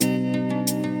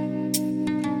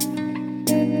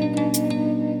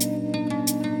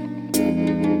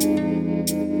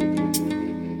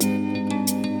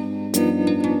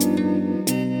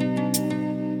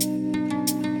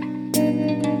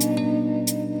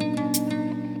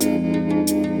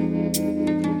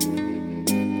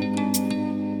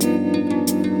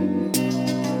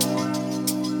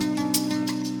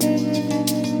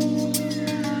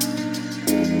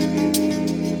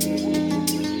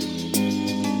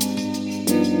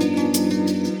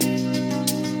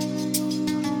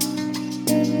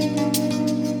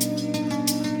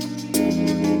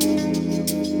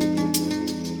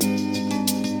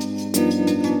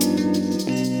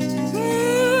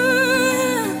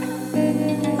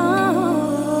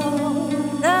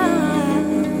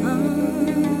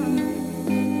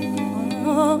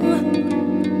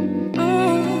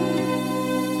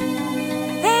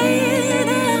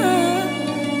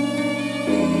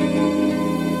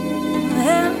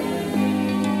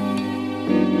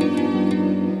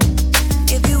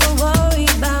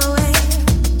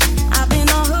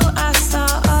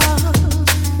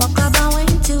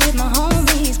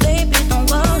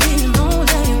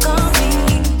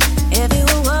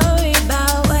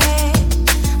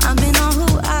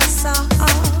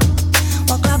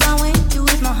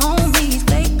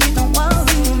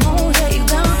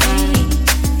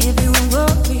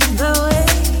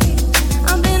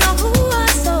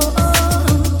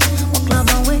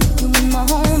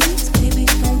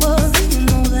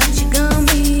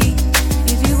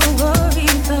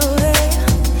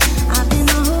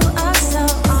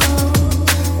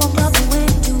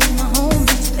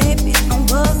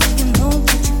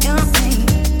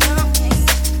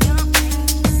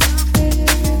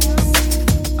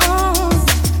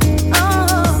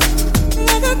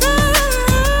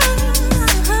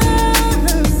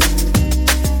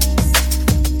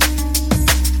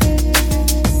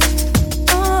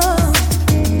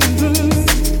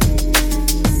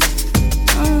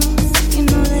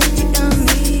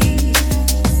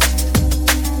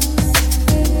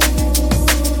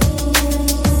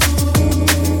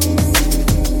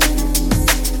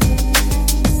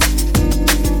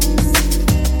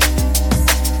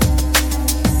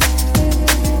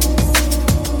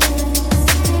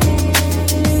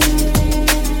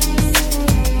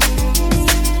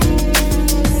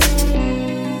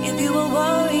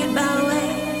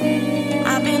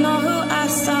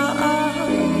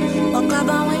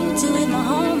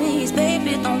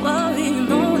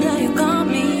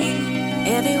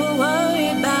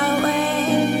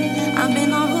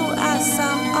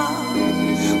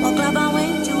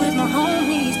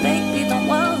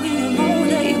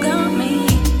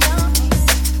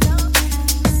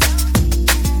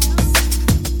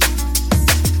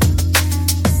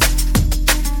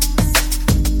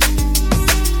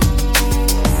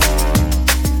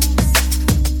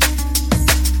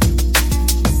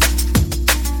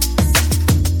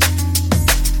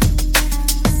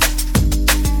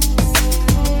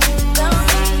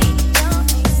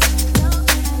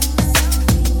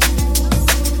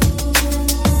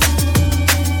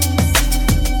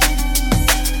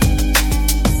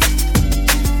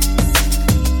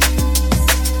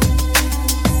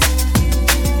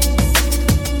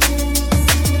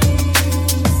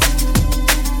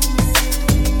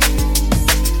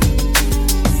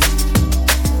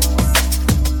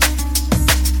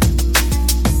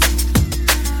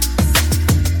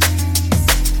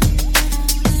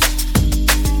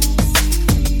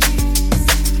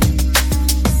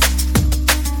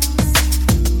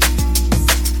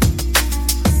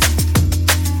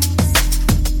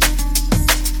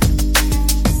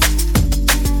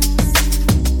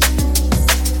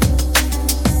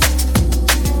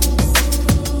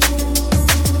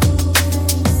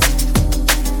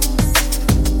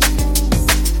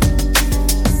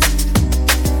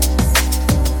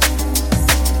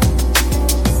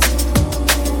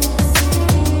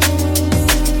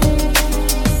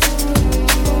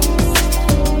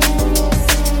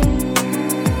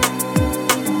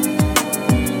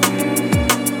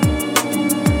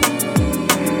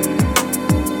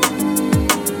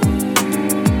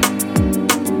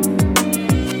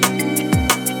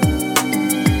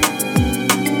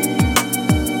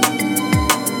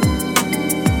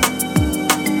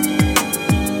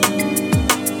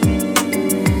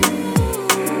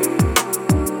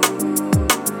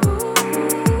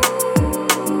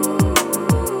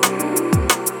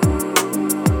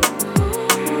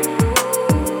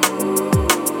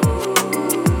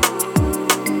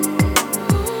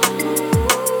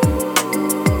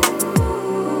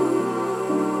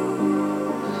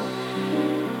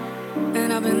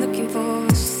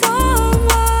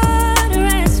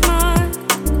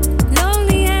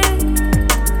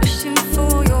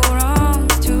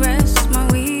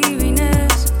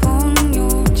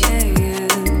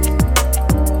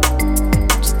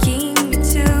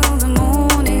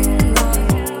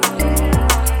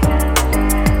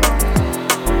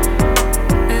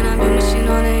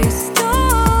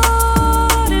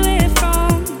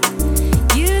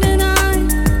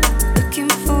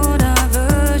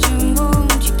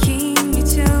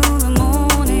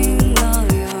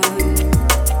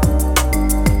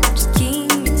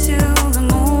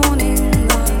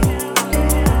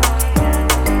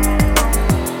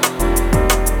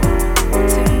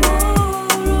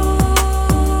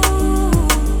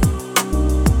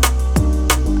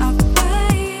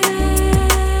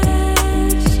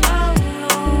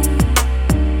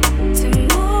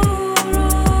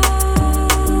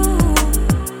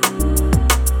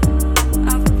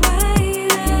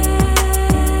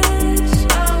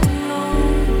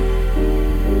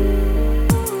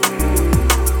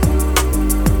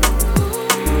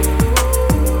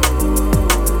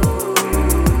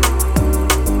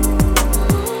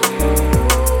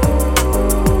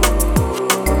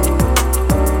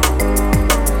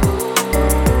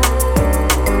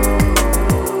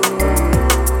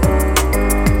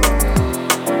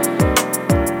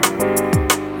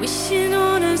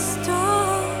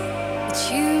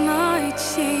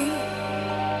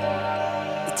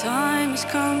has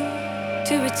come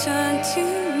to return to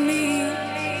me.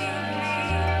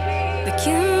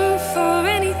 Looking for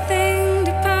anything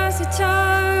to pass the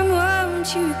time.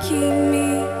 Won't you keep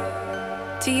me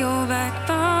till you're back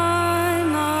by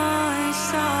my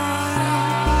side?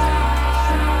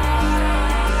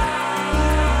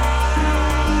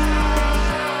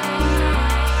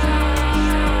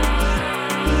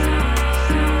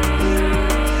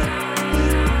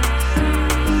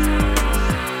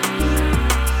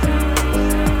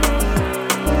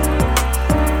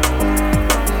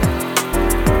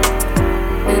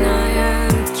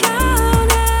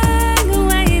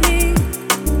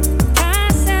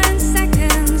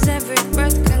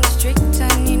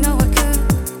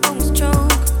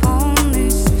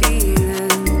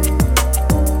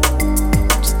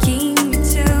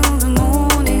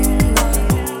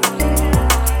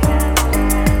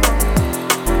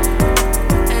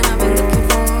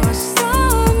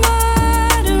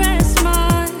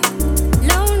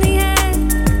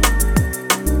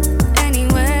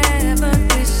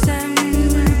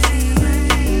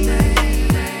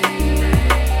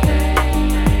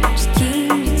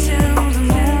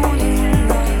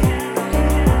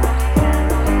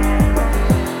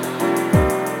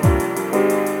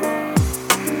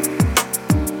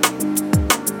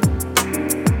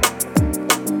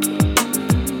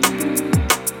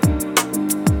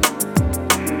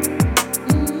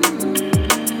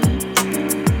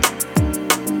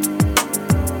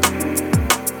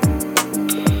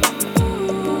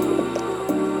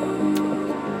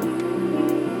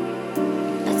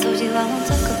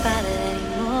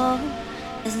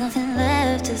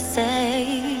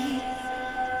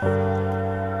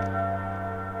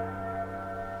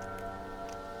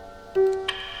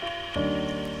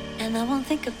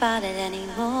 About it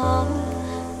anymore.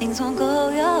 Things won't go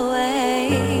your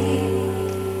way.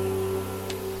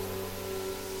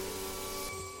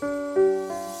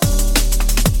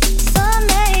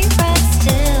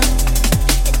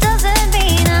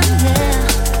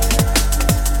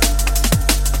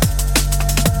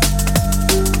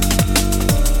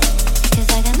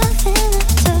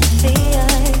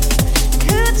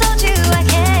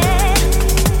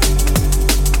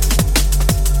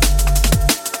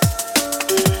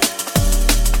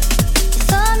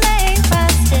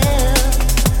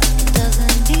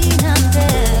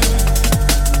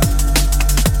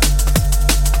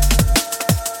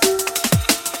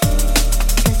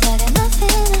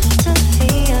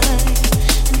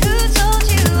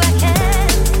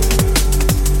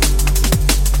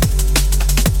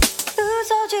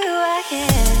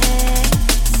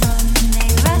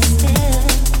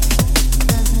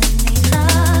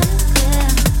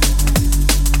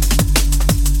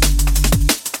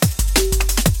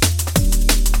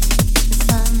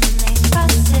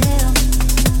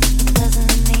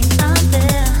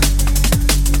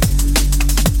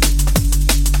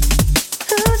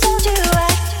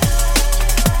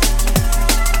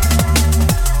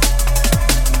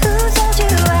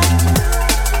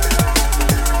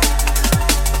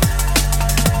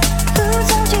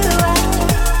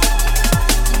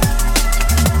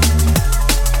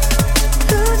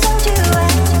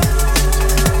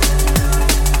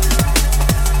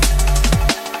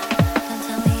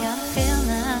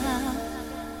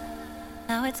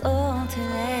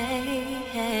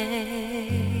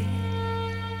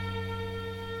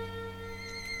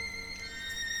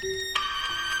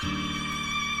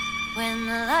 When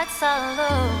the lights are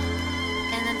low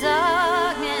and the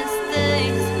darkness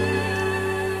stays,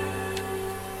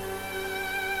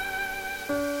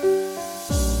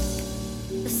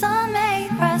 the sun may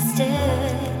rise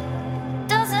still,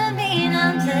 doesn't mean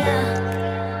I'm there.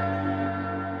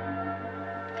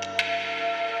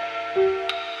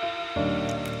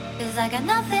 'Cause I got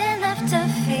nothing left to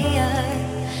fear,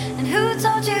 and who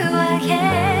told you I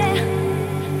care?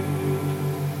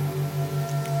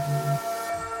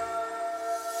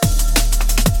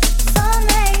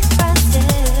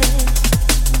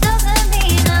 Doesn't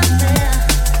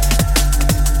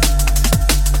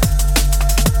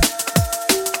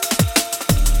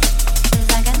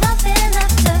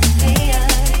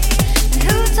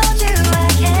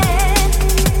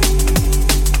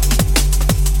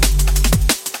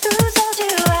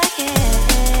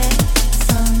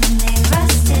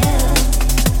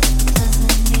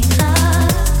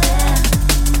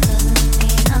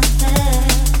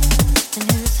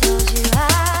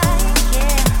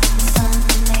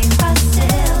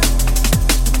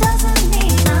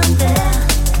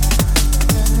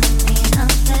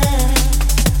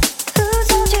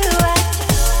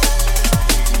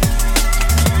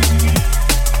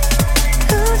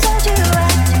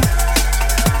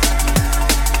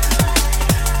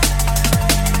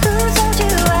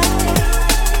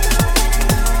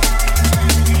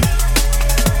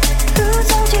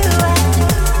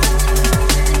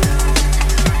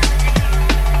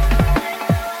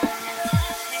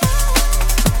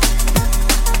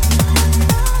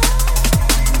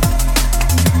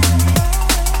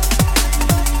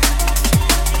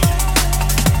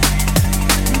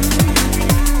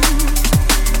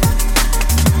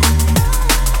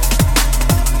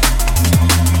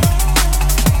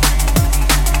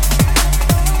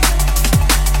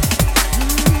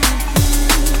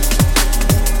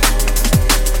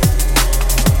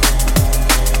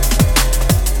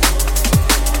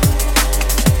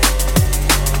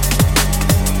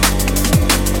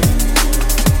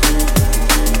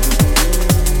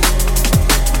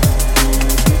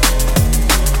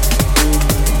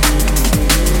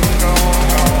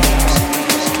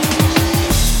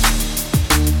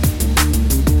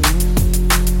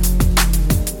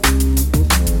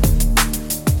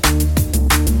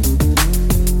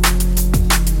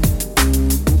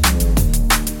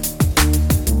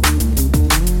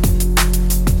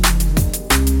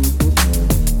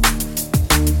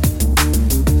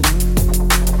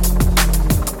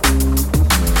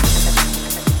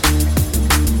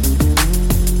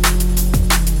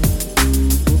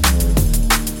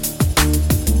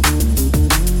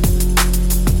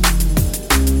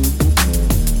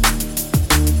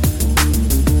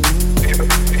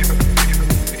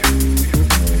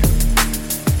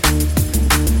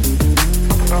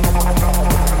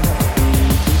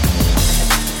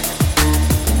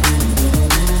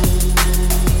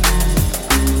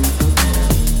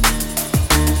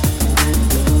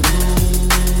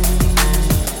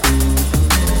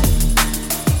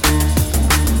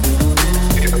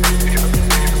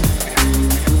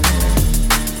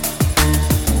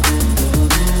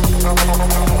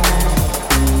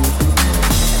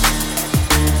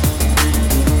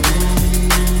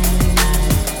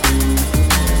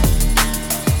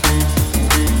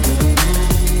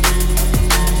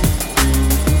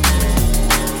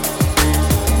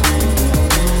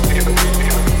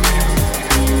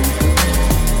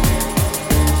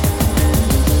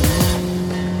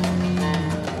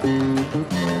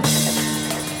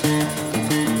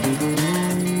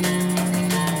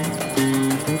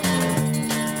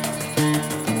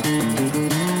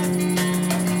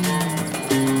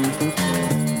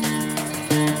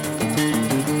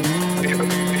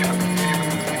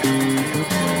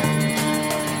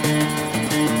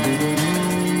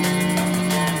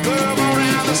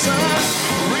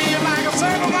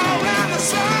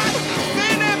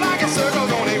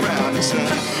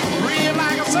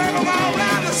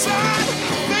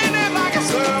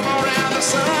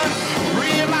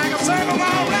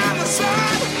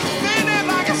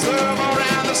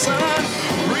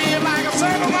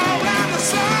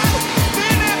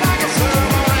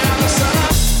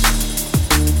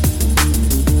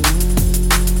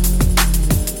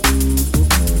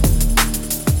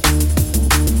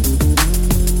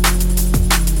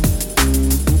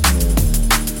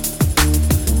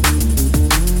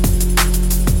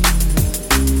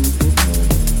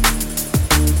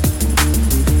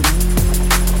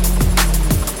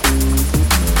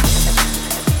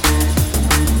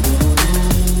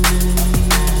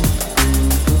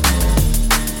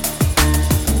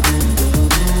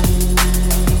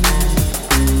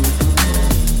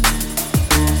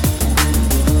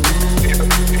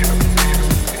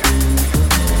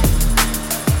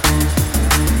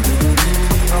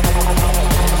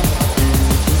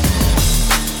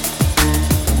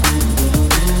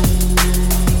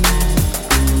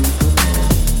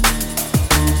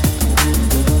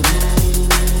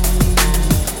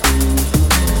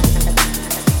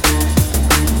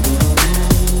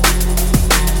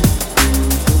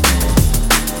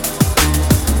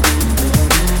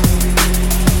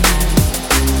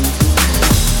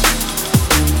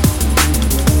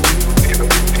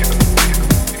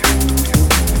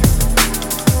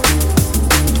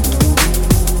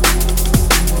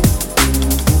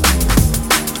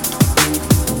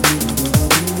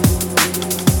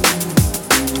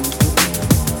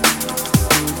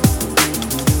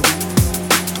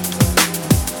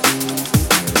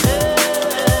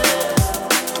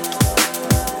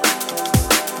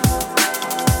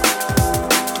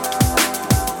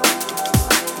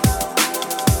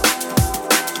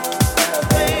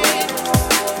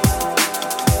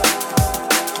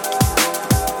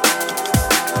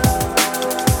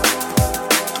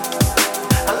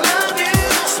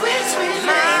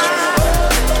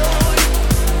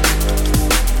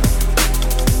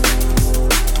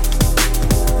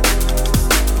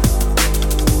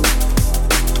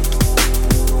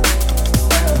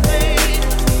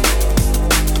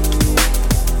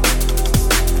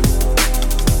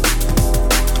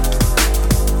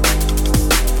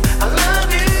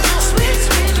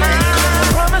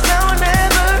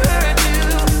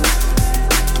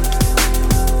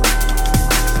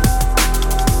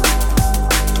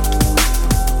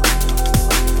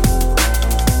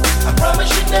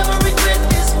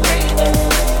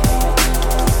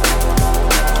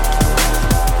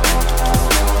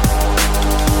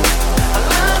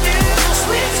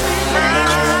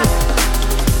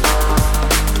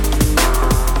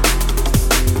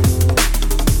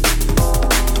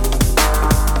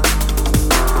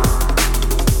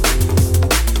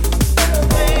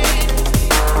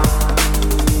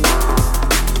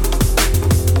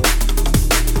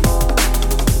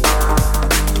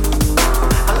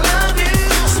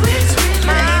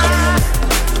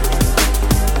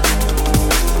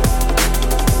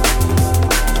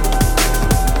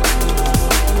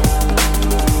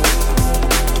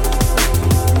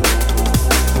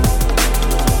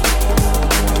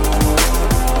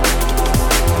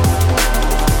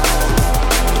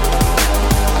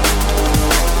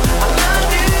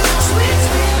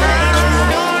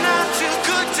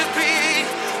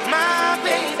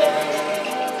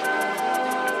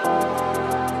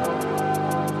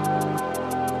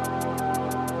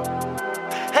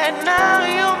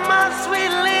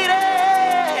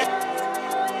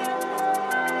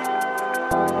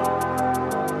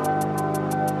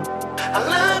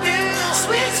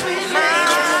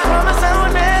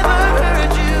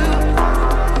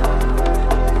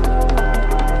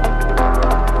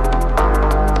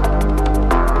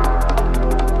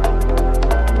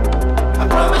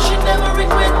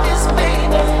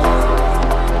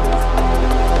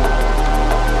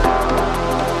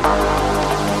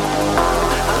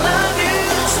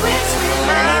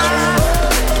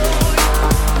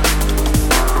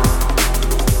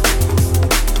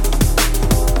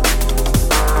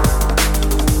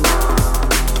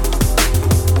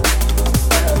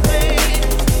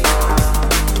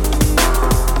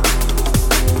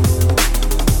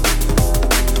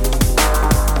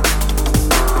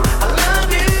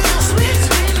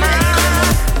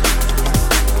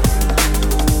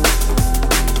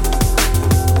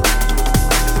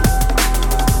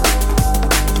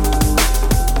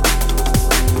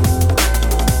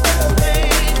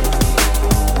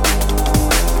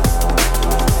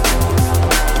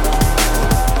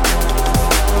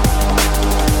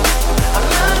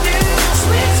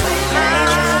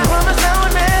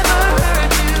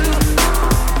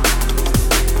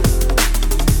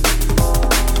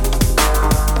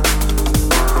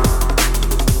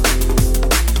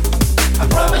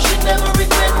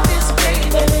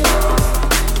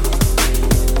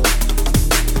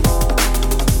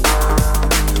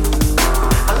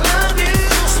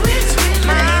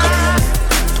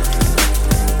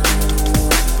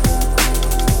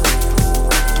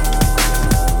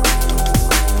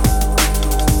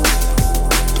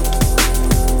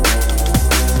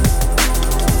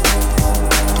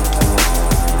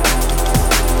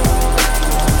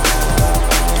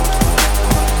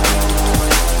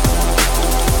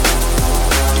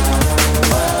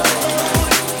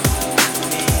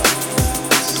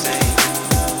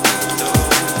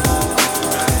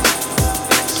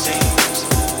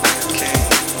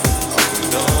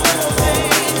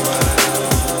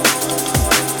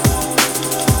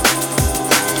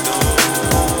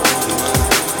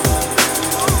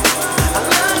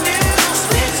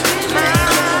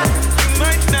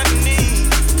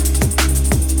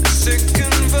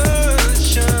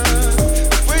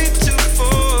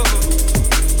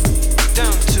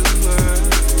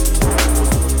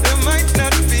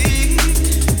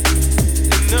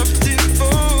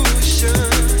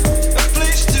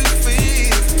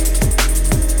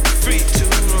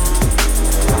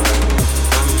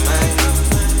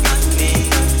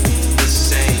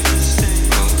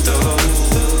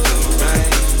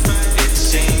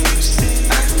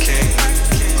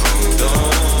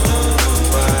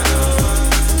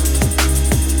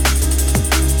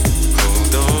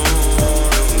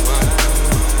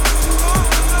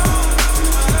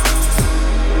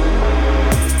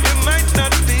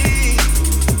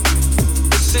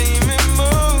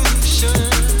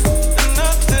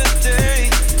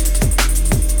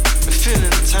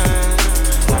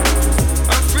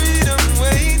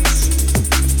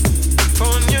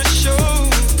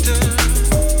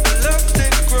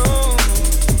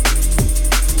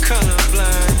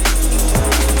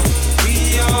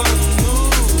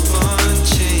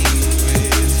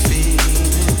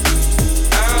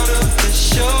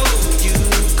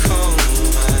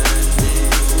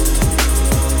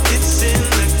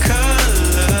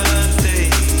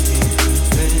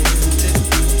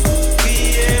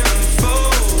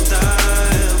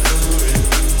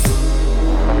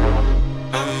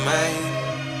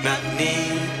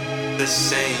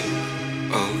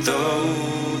same.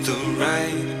 Although the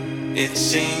right, it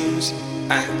seems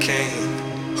I can't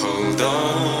hold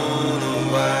on a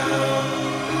while.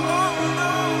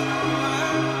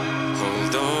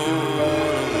 Hold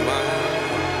on a while.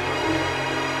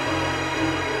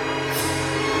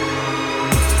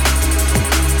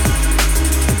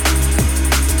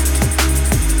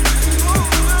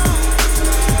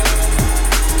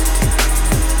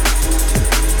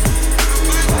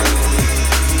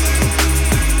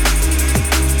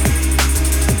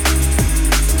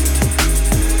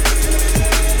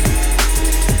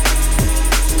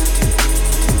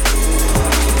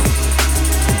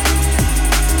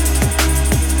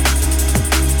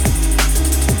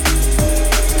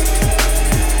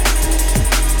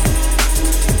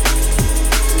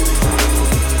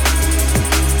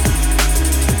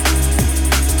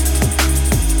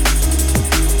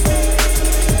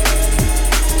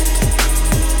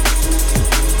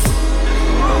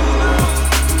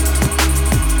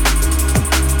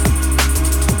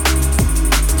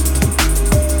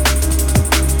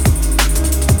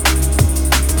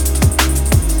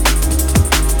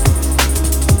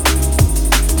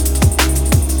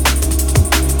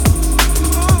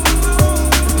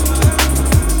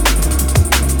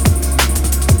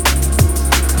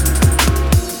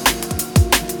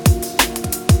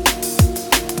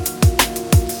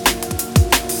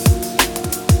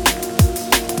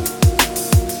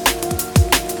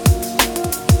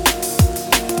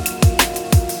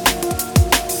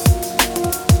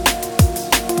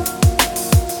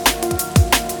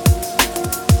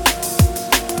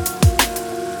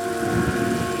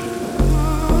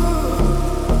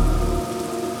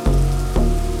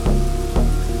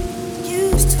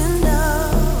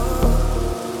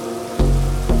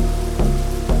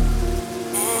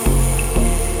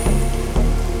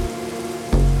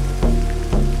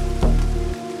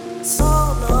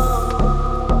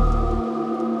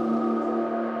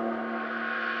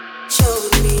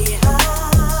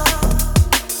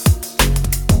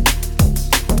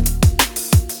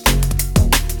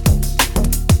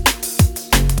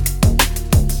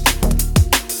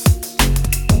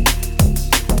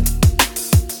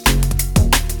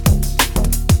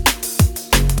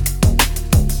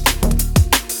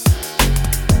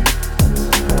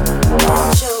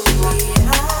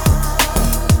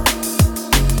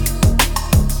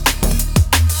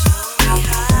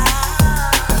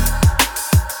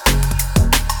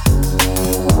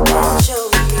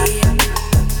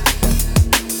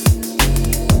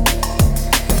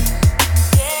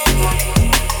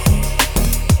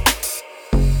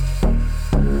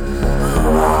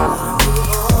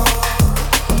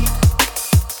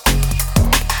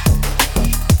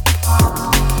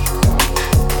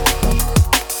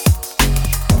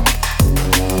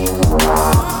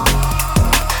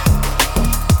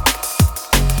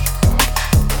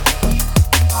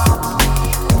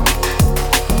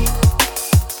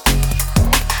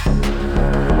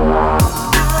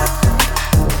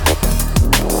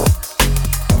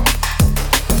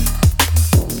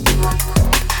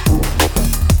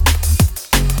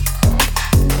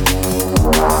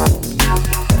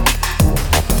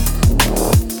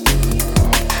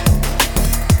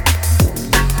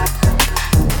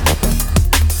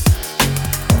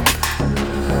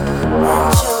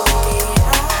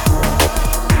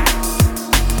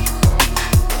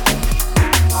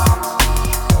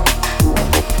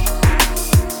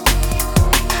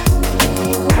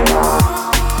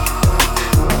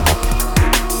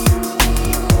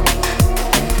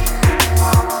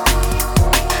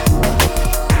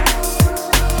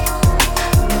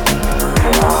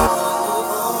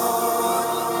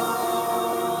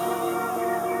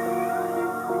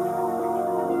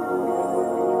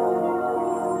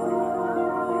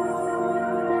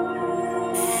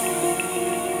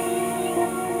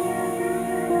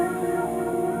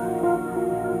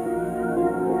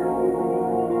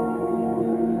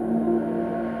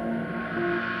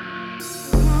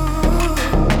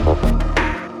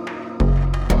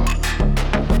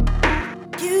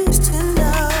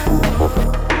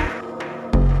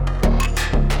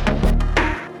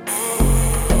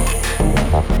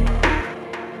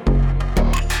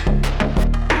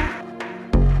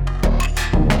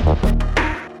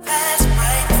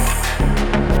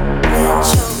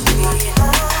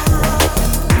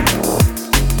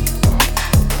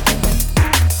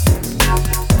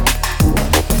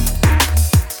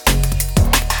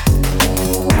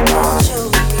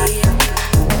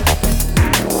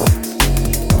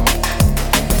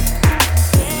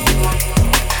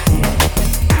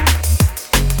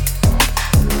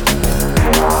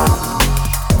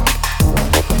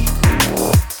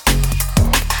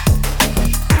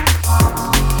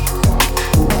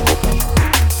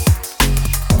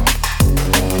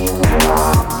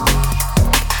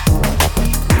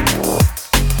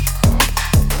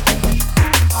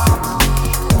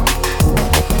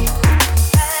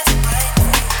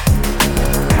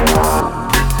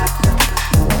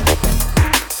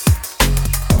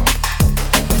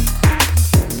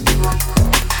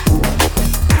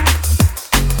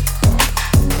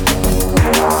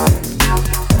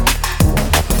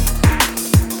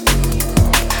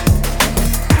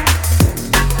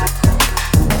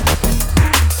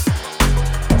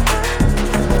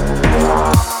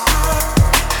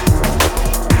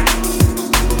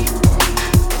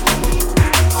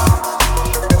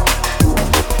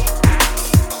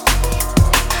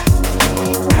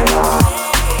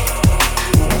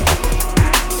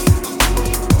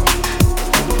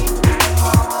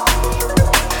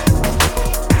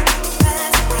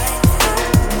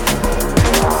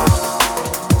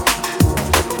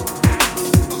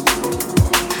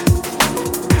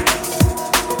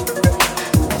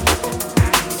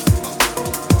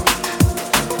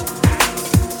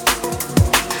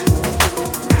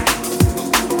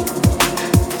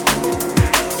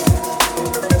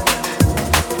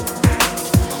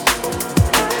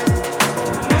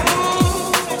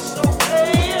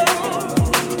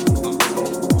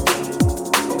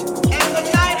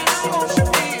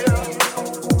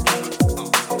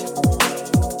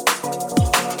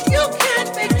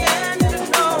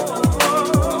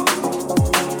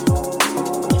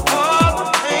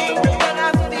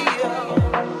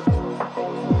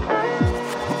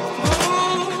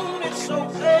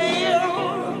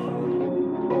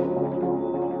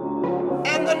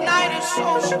 night is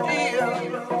so still.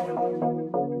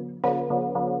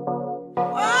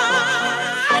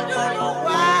 I don't know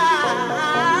why.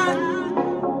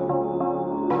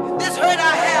 This hurt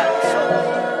I have so.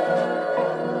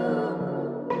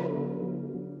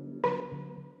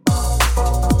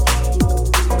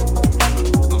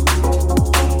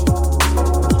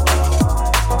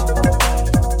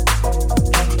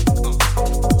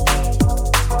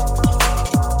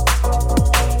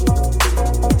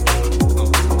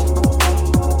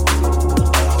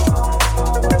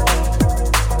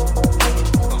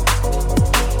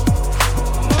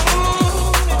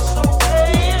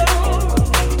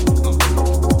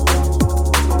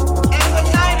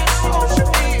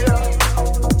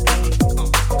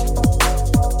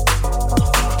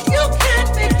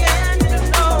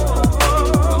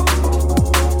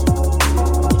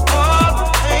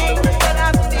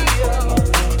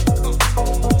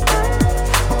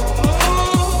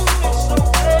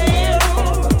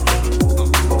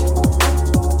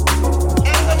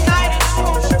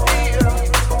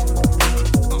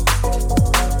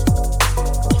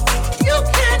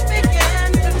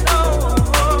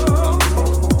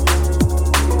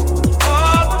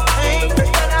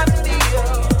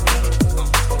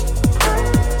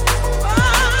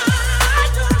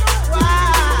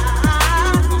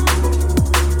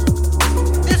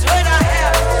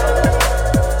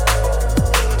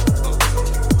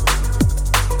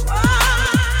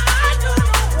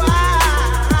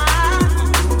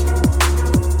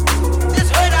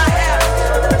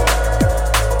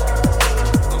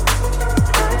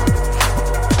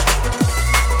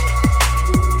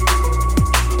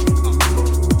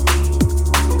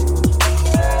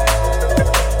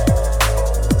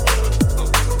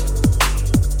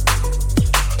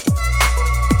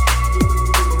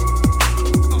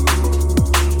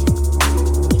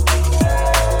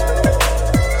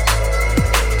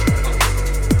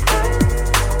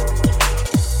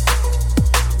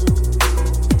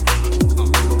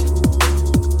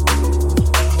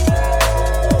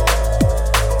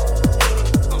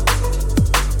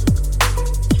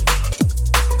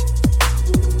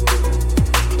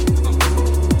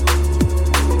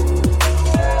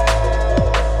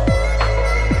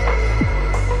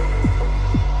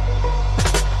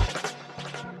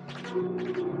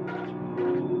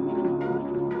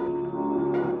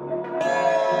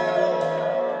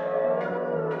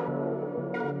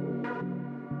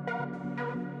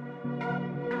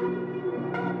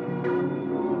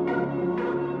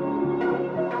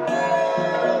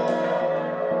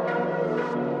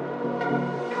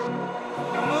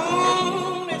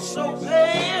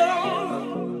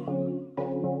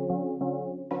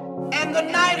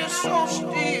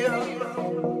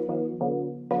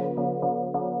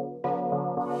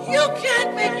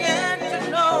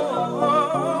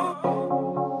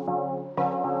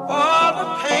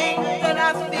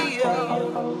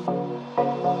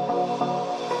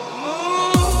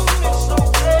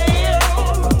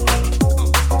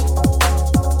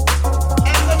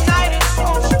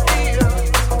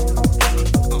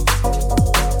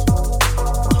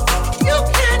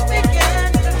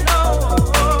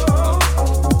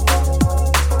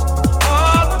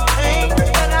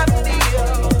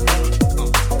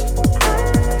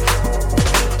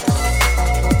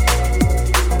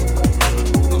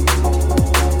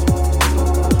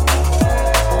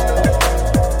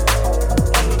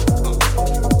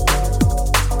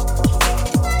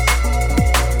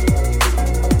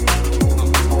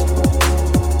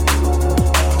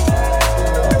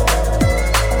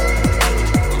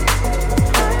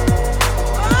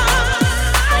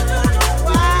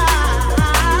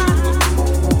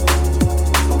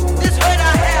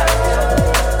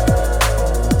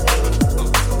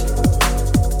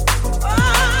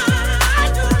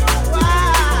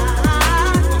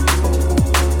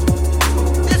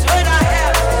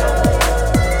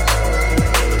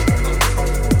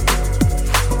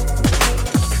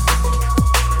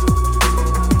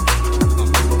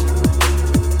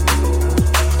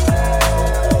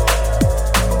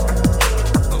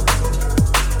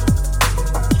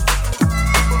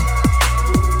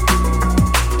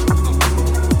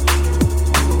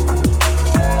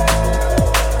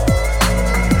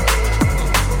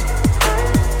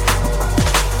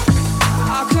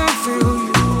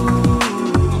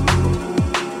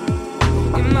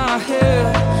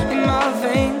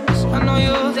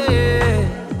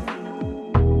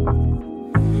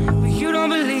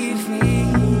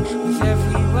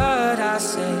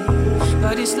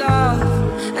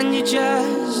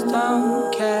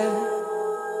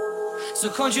 So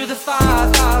conjure the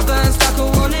fire, fire burns like a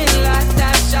warning light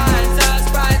that shines us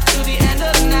bright till the end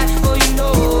of the night. Oh, you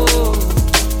know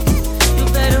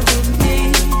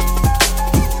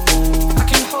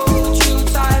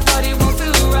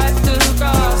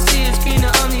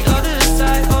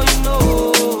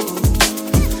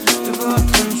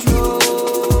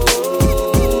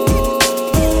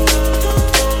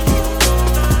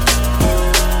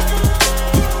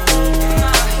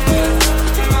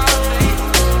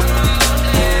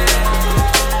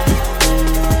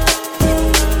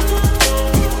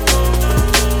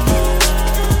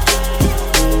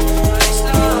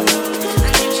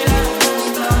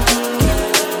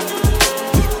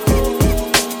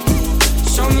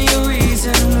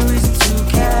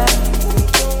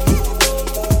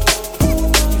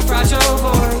fragile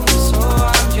voice, so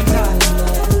I'm your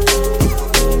nightmare.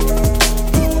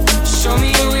 Show me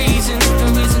a reason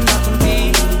I can be.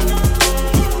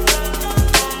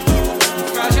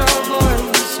 Fragile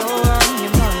voice, so I'm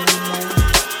your nightmare.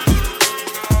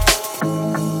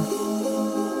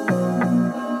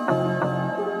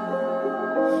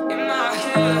 In my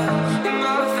hair, in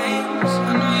my veins,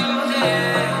 I know you're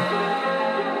there.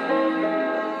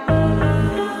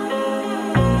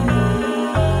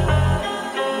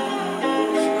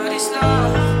 But it's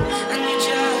love, and you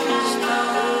just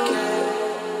don't care.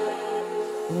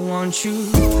 Won't you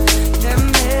let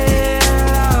me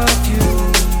love you?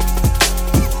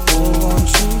 Won't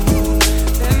you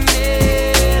let me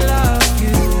love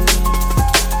you?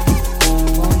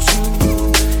 Won't you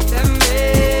let me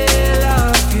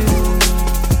love you?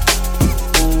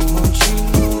 Won't you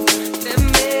let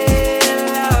me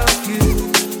love you?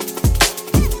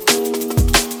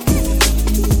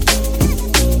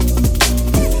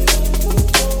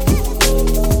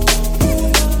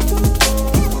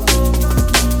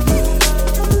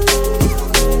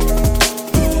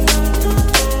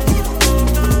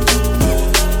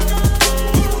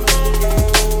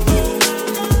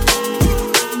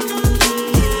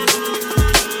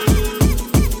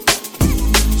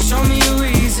 Show me a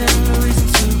reason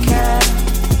to care.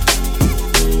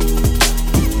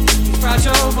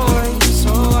 Fragile voice,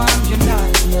 so I'm your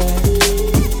nightmare.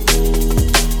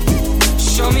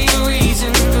 Show me a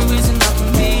reason I can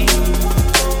be.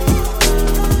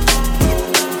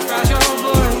 Fragile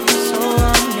voice, so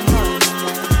I'm your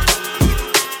nightmare.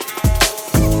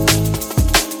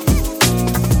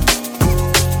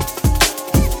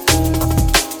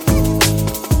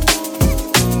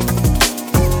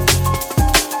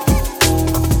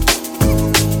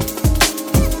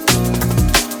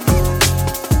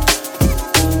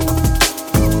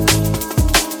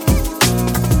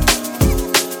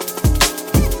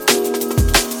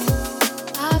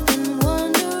 I've been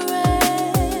wondering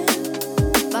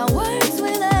about words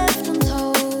we left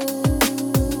untold.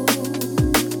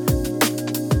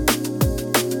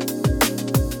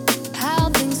 How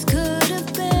things could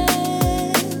have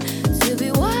been to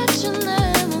be watching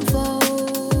them unfold.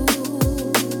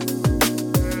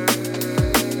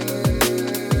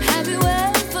 Have you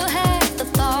ever had the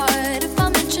thought, if I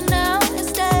met you now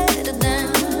instead of then,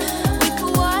 we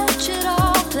could watch it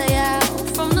all play out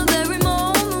from the very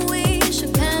moment we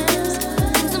shook hands?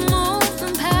 Things are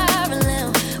moving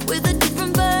parallel with a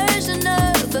different version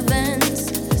of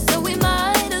events, so we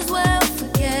might as well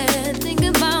forget thinking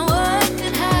about what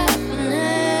could happen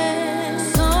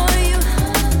next. Saw you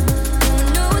through a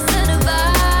new set of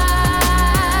eyes.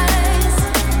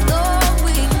 Thought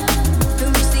we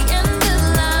could reach the end of the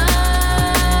line.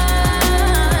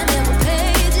 There were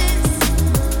pages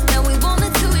that we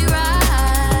wanted to rewrite,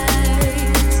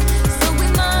 so we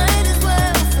might as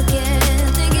well forget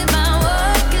thinking about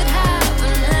what could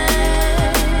happen next.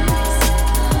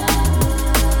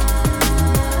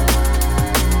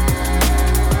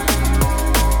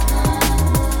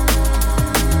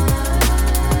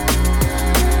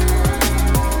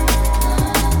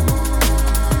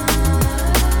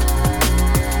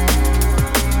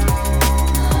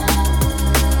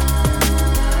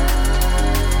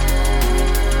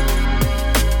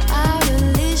 I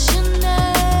released your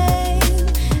name,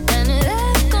 and it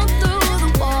echoed through the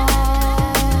walls.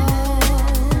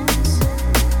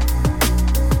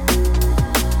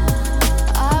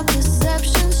 Our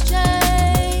perceptions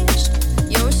changed.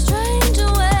 You're a stranger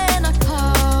when I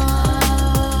call.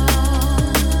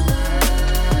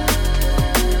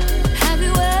 Have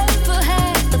you ever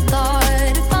had the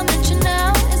thought, if I met you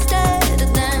now instead of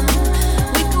then,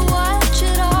 we could watch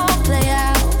it all play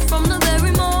out from the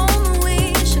very moment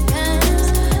we shook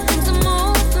hands? Things are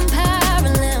moving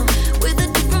parallel with a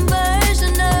different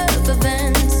version of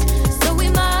events, so we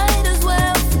might as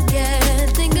well forget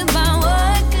thinking about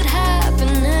what could happen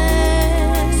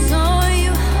next. Saw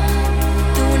you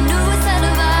through a new set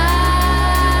of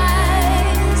eyes.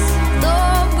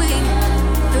 Thought we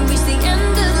could reach the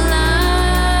end of the line.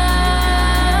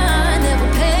 There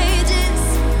were pages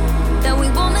that we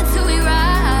wanted to rewrite,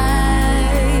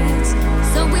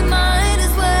 so we might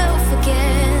as well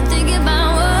forget thinking about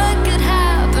what could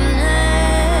happen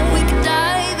next. We could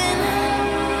dive in,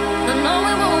 not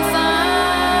knowing what we'll find.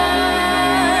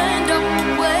 Don't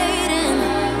keep waiting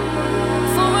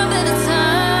for a better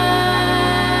time.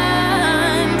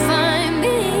 Find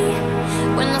me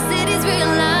when our cities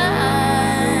realign,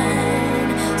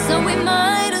 so we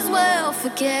might as well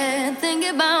forget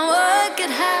thinking about what could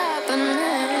happen next.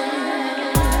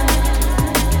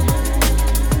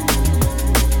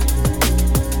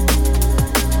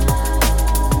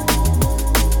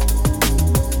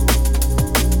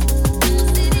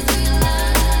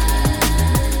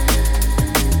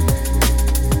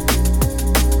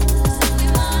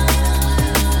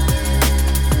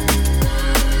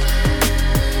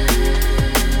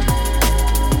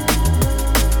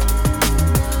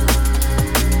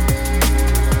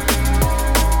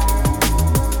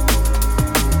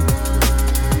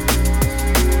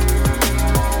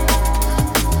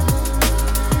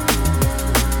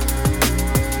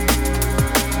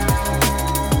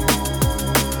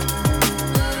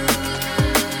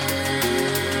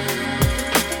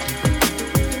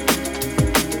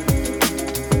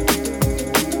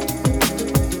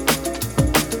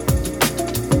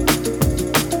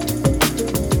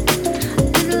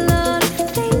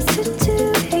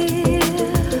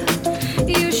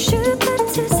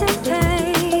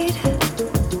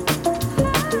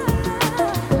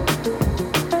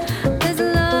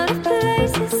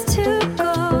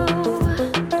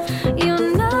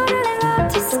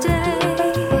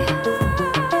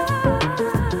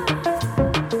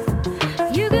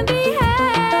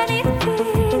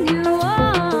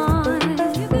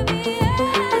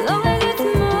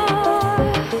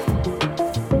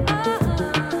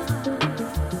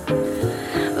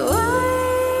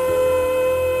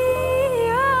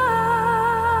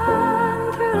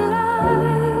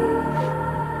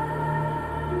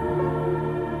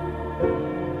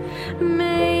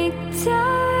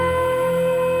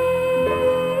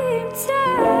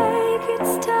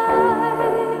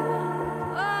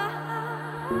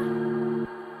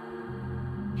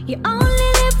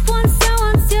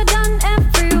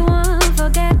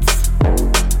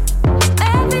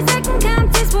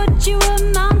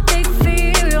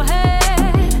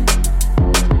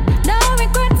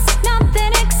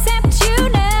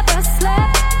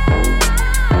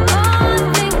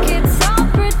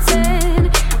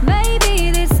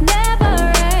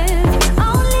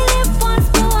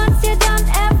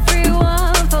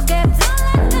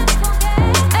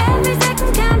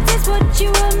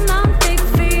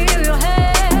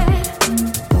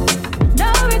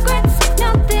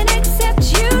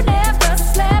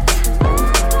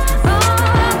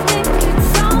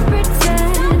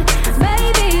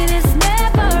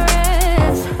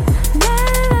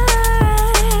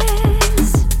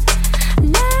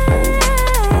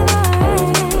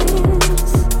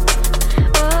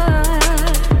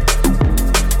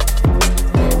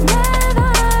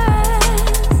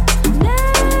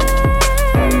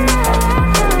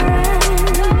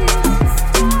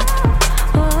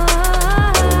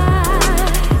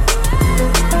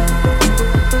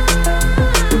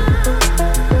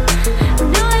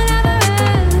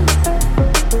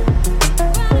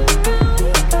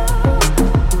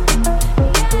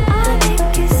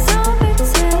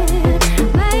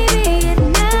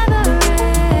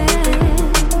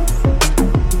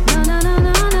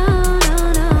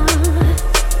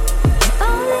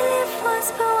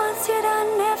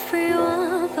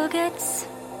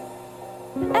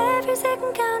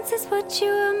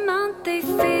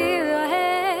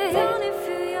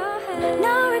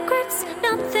 No regrets,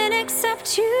 nothing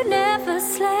except you never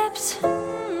slept.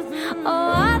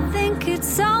 Oh, I think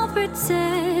it's all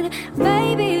pretend.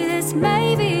 Maybe this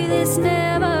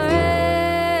never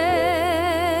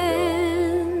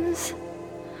ends.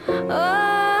 Oh,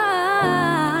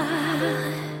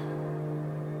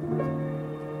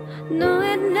 no,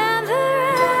 it never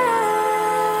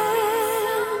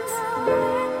ends.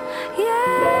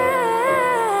 Yes.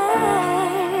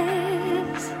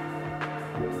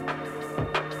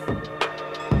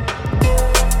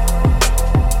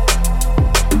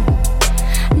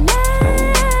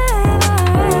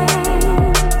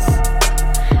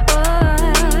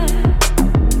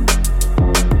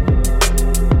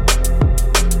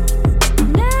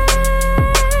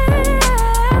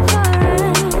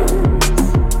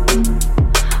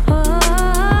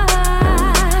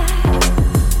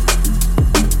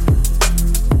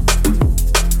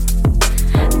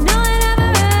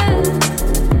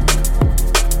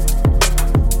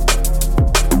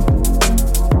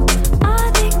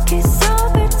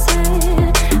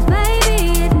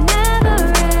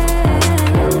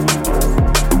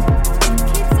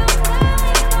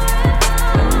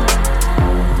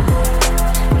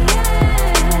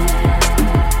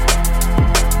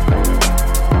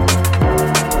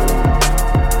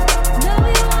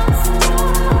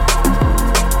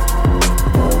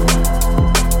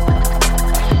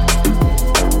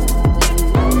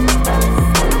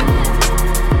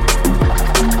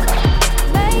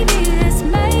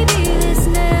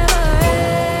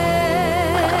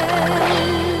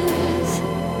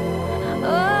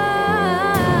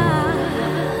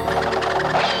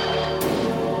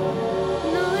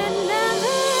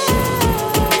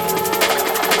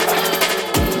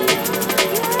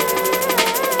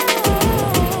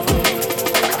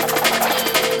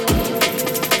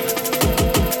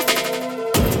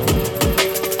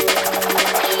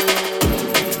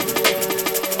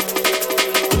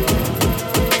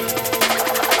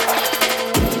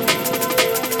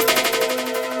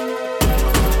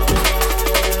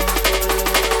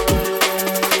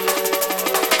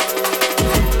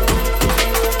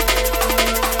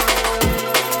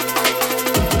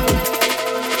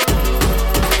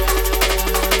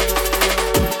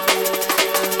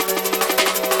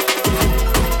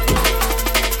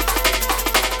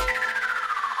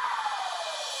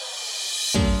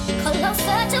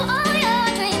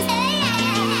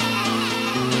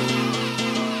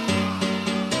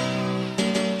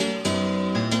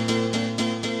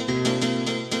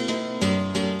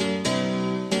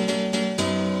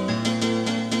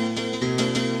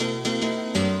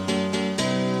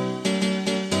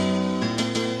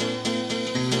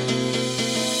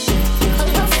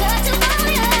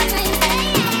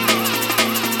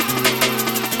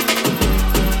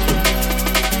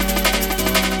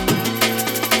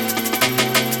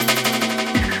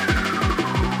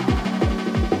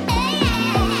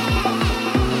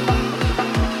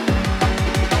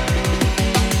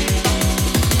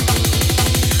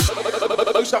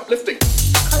 Uplifting.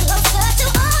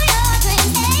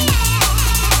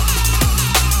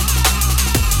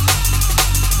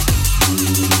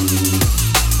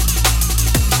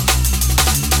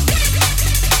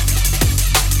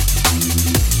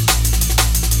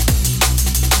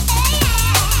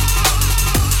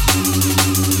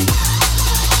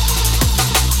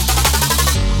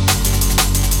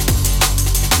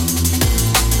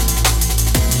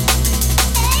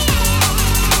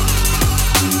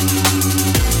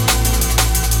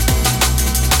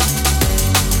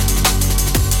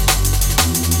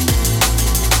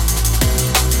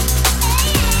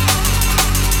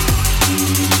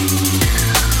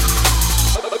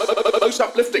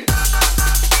 Uplifting.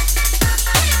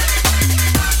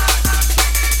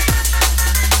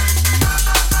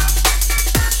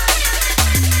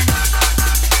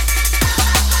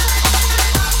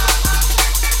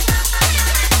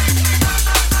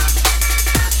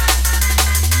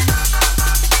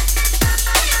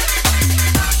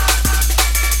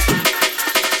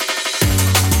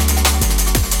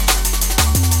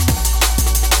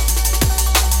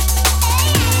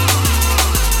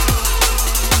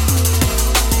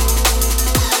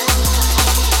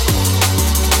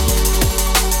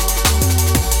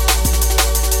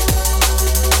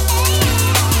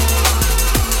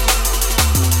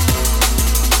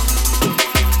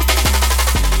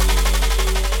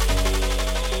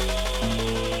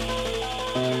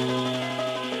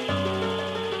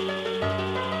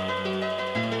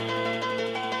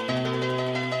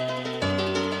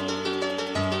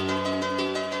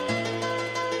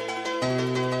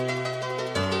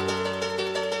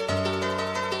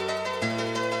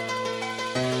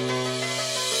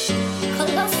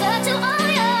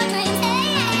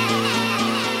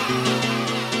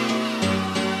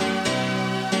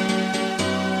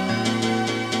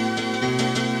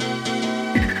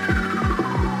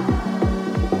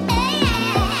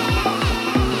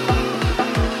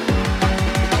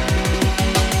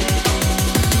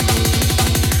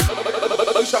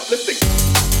 uplifting.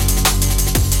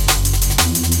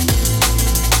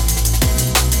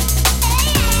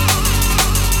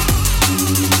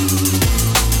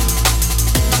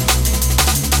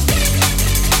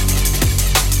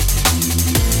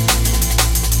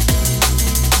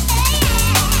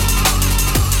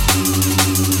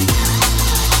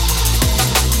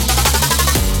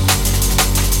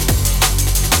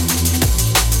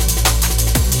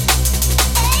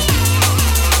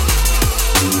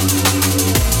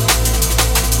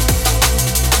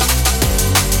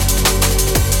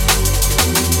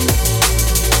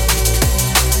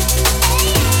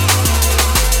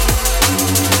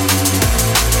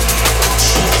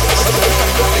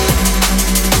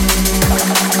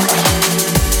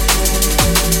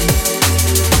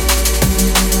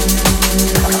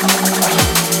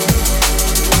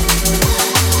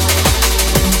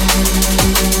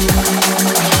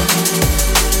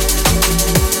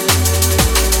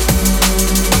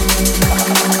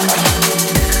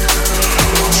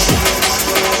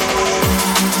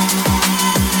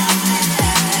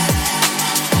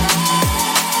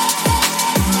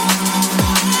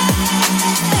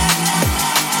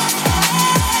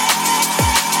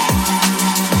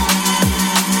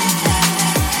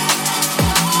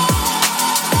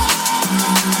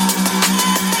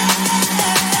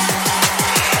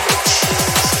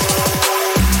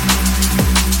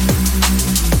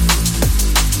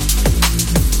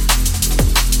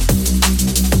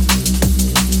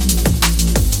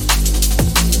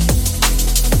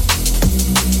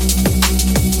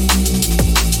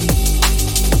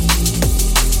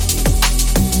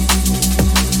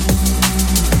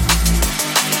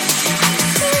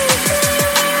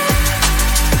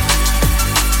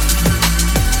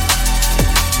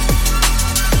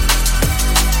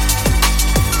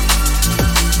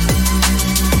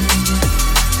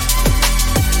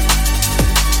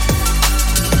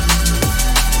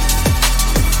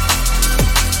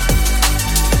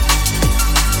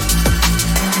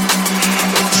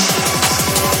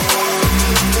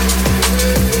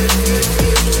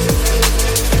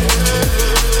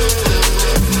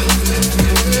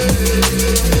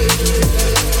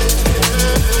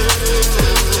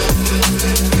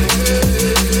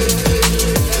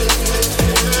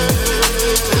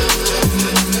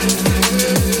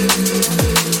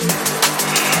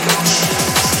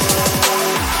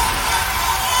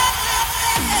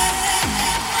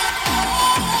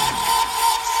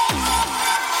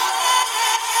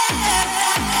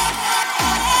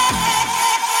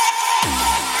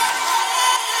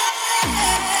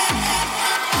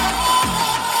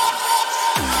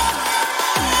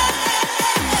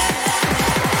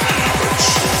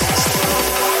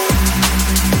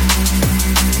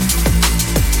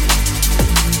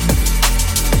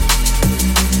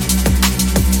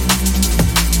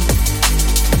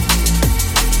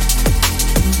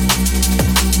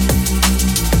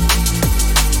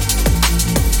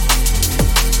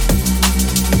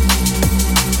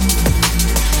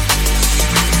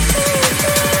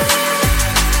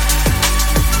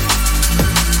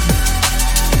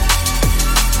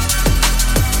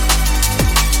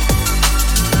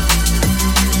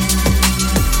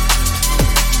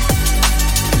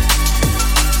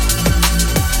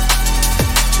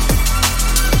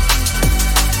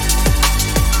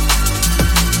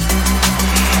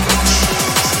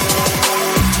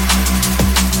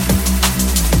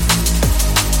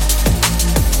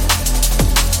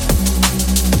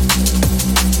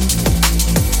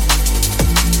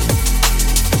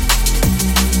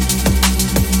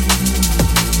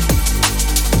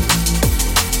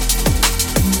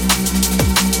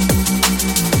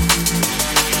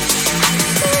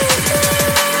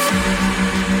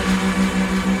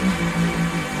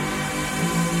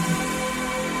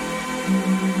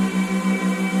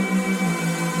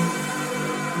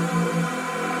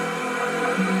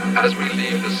 As we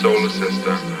leave the solar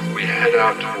system, we head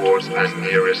out towards our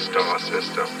nearest star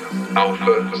system,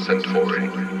 Alpha Centauri,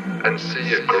 and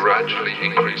see it gradually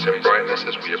increase in brightness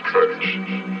as we approach,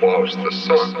 whilst the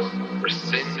sun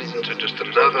recedes into just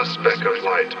another speck of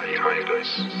light behind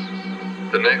us.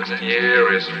 The next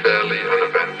year is fairly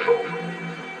uneventful.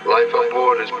 Life on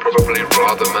board is probably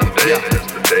rather mundane as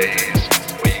the days,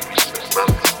 weeks, and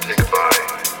months tick by.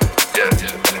 Yet,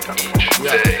 each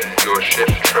day, your ship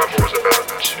travels about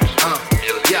 2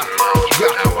 million miles per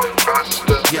hour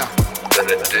faster than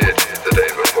it did the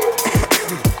day before.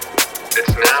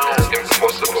 It's now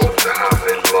impossible to have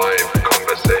a live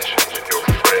conversation with your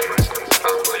friends and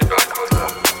family back on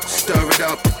Earth. Stir it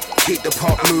up, keep the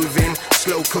pot moving.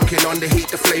 Slow cooking on the heat,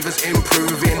 the flavors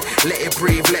improving. Let it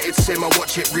breathe, let it simmer,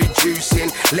 watch it reducing.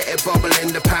 Let it bubble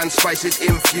in the pan, spices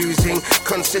infusing.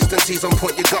 Consistency's on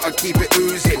point, you gotta keep it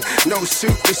oozing. No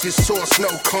soup, this is sauce, no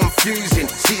confusing.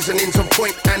 Seasoning's on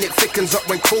point and it thickens up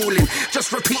when cooling.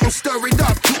 Just repeat and stir it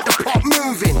up, keep the pot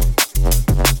moving.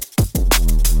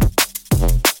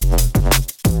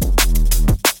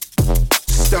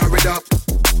 Stir it up.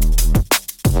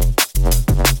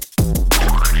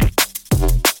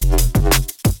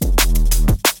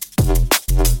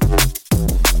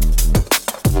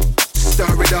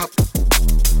 Stir it up.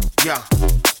 Yeah.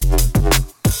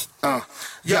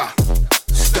 Yeah.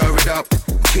 Stir it up.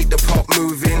 Keep the pot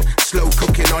moving. Slow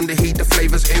cooking on the heat, the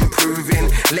flavors improving.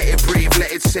 Let it breathe,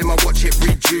 let it simmer, watch it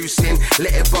reducing.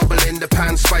 Let it bubble in the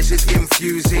pan, spices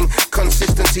infusing.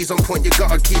 Consistency's on point, you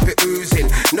gotta keep it oozing.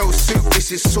 No soup,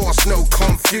 this is sauce, no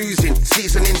confusing.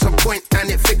 Seasoning's on point and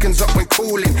it thickens up when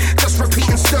cooling. Just repeat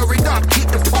and stir it up, keep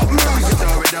the pot moving.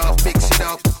 Stir it up, mix it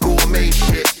up, gourmet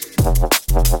shit.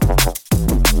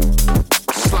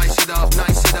 Slice it up,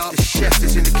 nice it up. The chef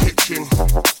is in the kitchen,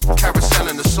 carousel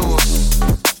and the sauce.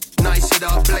 Nice it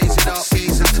up, blaze it up,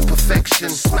 season to perfection.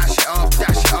 Smash it up,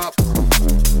 dash it up.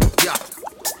 Yeah.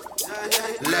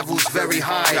 Levels very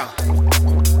high. Yeah.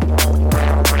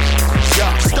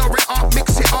 Stir it up,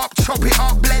 mix it up, chop it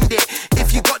up, blend it.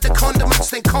 If you got the condiments,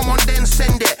 then come on, then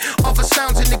send it. Other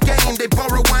sounds in the game, they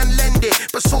borrow and lend it.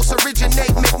 But sauce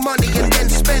originate, make money and then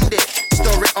spend it.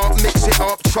 Stir it up, mix it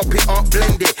up, chop it up,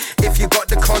 blend it. If you got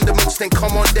the condiments, then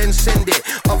come on, then send it.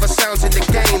 Other sounds in the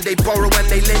game, they borrow and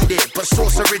they lend it. But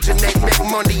sauce originate, make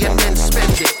money and then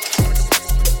spend it.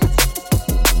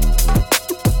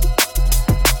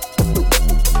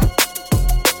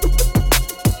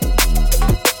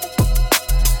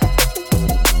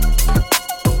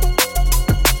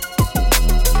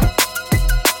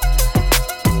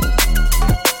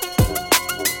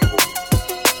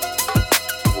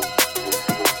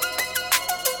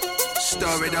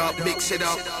 Stir it up, mix it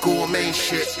up, gourmet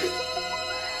shit.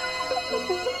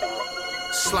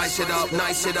 Slice it up,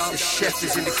 nice it up, the chef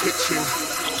is in the kitchen.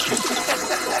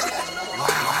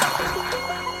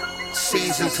 Wow.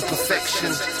 Seasoned to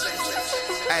perfection.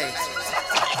 Hey.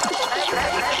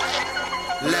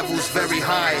 Levels very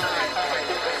high.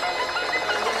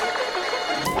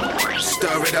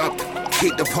 Stir it up.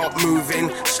 Keep the pot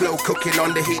moving, slow cooking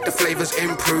on the heat, the flavors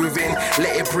improving.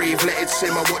 Let it breathe, let it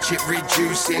simmer, watch it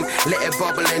reducing. Let it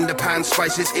bubble in the pan,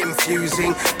 spices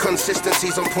infusing.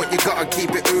 Consistency's on point, you gotta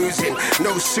keep it oozing.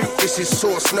 No soup, this is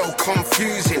sauce, no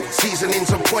confusing.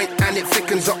 Seasoning's on point and it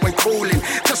thickens up when cooling.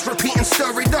 Just repeat and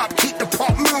stir it up, keep the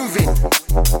pot moving.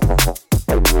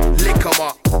 Lick 'em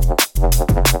up.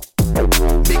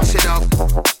 Mix it up.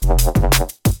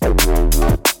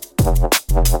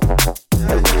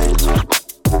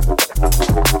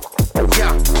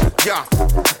 Yeah, yeah.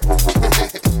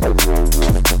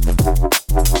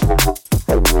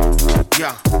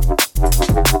 Yeah.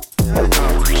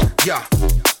 Yeah.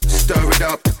 Stir it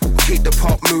up, keep the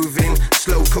pot moving.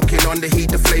 Slow cooking on the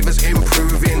heat, the flavors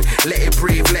improving. Let it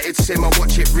breathe, let it simmer,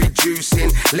 watch it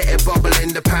reducing. Let it bubble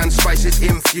in the pan, spices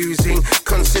infusing.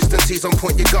 Consistency's on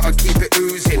point, you gotta keep it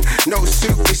oozing. No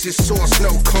soup, this is sauce,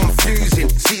 no confusing.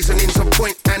 Seasoning's on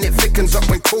point and it thickens up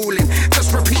when cooling.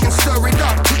 Just repeat and stir it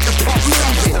up, keep the pot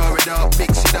moving. Stir it up,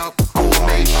 mix it up,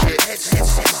 gourmet shit.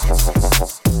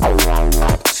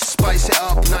 Spice it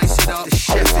up, nice it up. The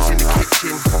chef is in the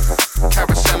kitchen,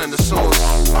 carousel and the sauce.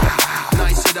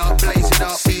 Nice it up, blaze it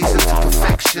up, season to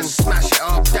perfection. Smash it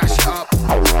up, dash it up.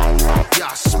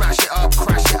 Yeah, smash it up,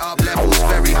 crash it up. Levels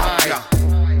very high. Yeah.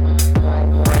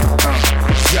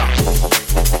 Yeah.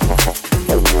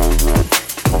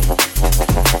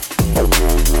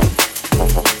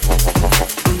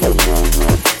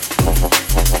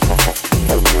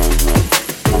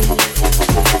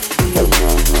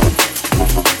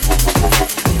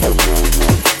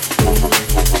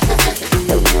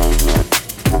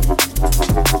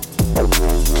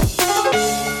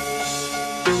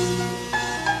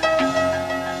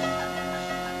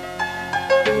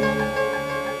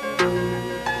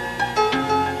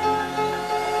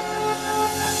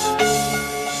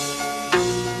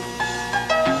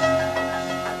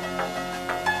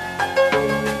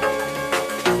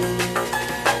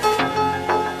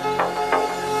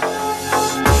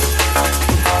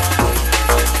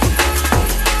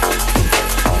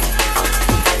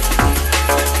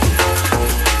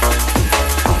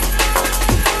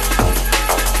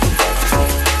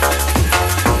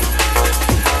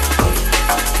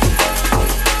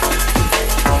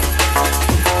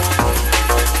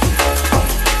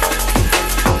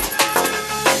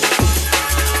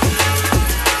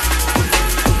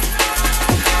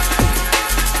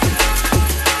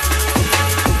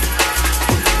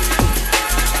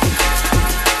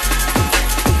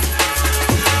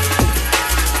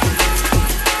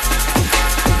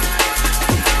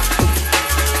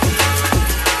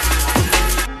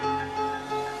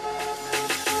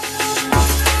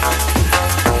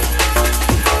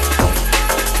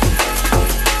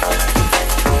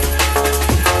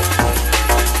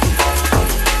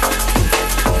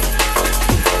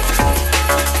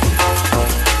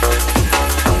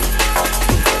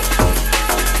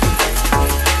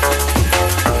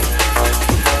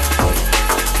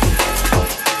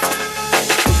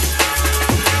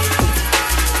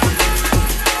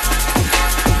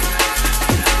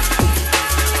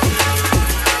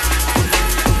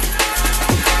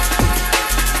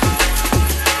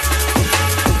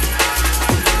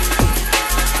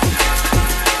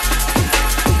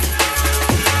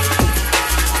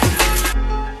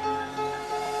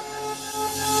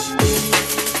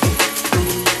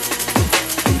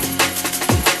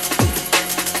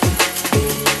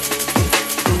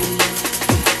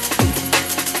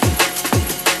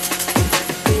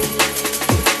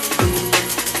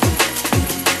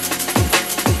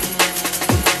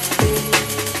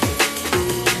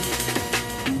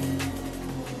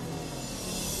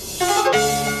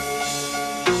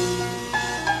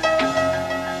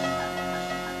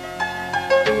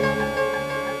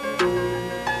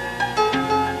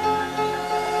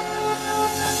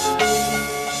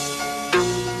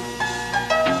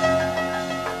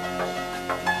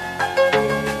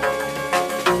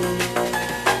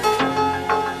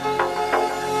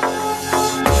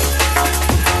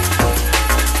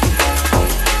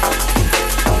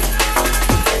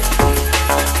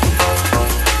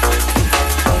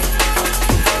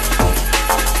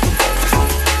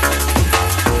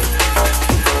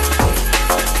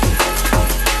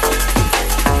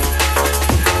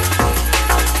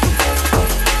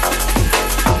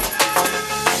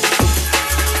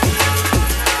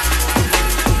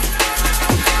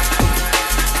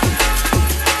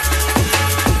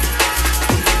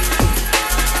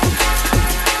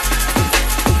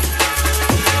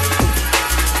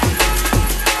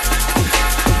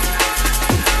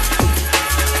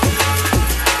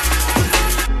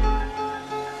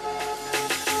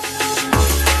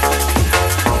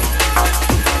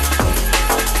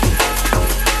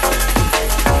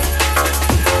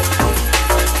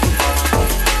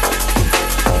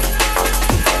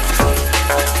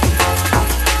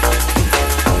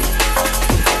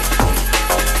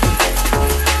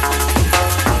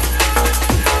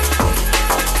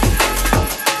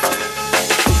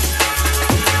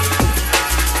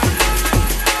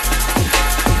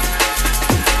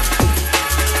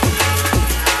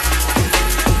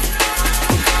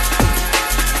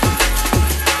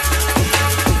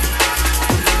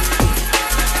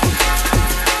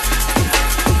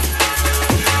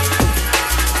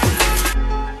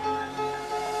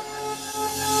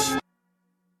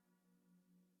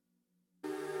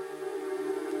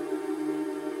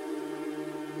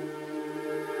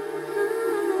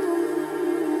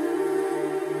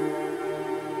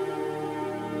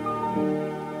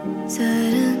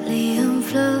 Suddenly I'm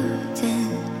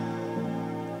floating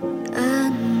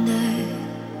under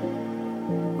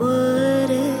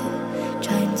water,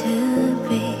 trying to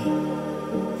breathe.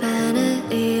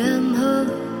 Finally I'm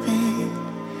hoping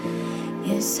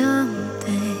you're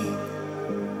something,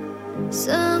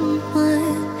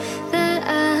 someone that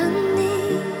I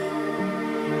need.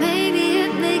 Maybe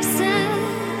it makes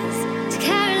sense to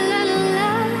carry a little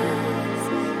less,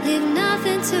 leave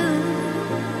nothing to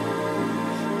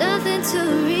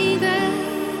regret.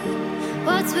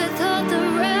 What's with all the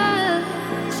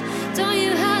rush? Don't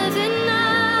you have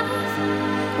enough?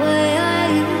 Why are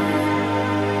you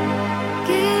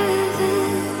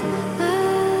giving up?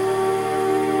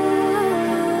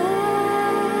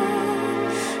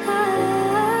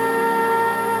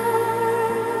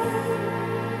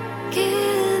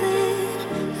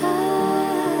 Giving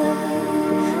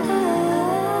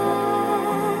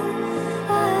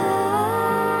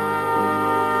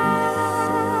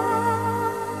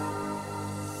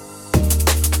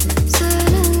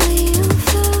Suddenly I'm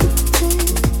floating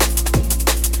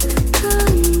under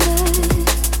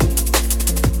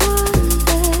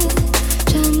water,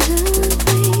 trying to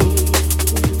breathe.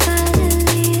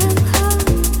 Finally I'm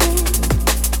hoping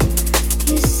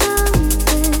you're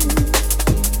something,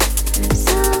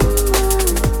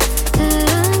 someone that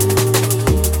I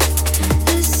need.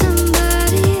 There's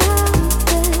somebody out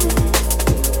there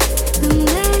who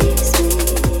makes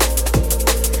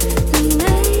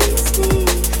me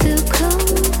feel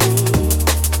complete.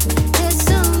 There's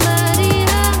somebody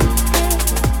out there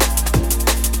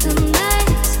who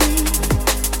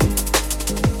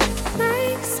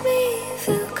makes me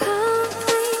feel complete.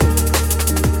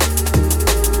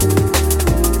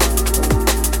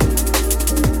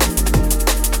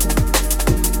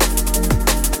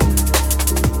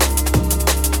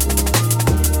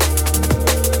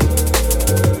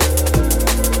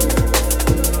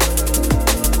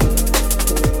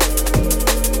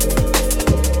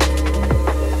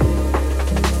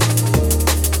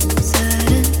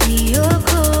 Suddenly you're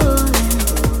calling,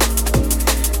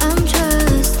 I'm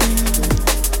trusting.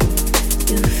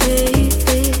 Your faith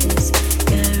is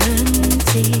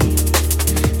guaranteed.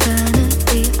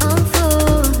 Finally I'm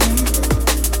falling.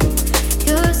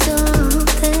 You're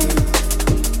something,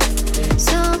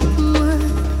 someone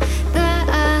that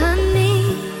I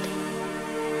need.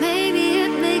 Maybe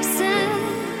it makes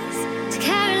sense to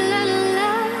carry a little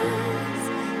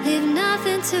less, leave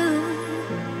nothing to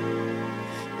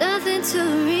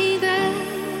regret.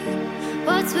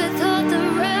 What's with all the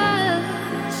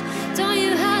rush? Don't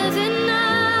you have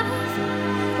enough?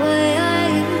 Why are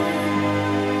you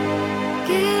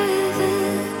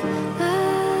giving up?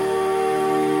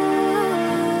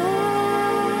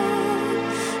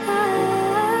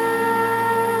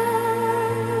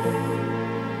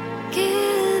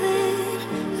 Giving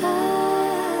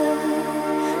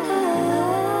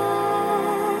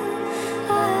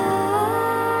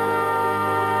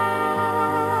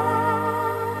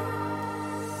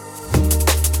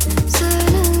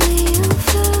Suddenly I'm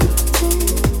floating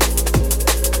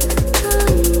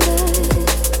under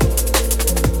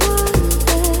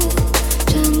water,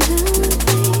 trying to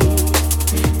breathe.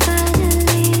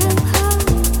 Finally I'm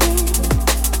hoping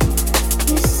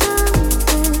you're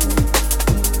something,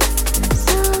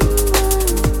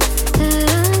 someone that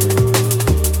I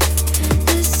need.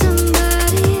 There's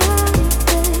somebody out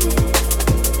there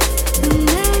who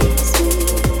makes me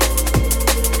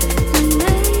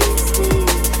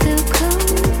feel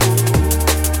complete.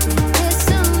 There's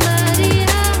somebody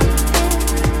out there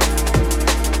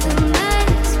that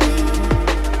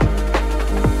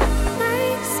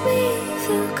makes me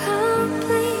feel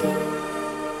complete.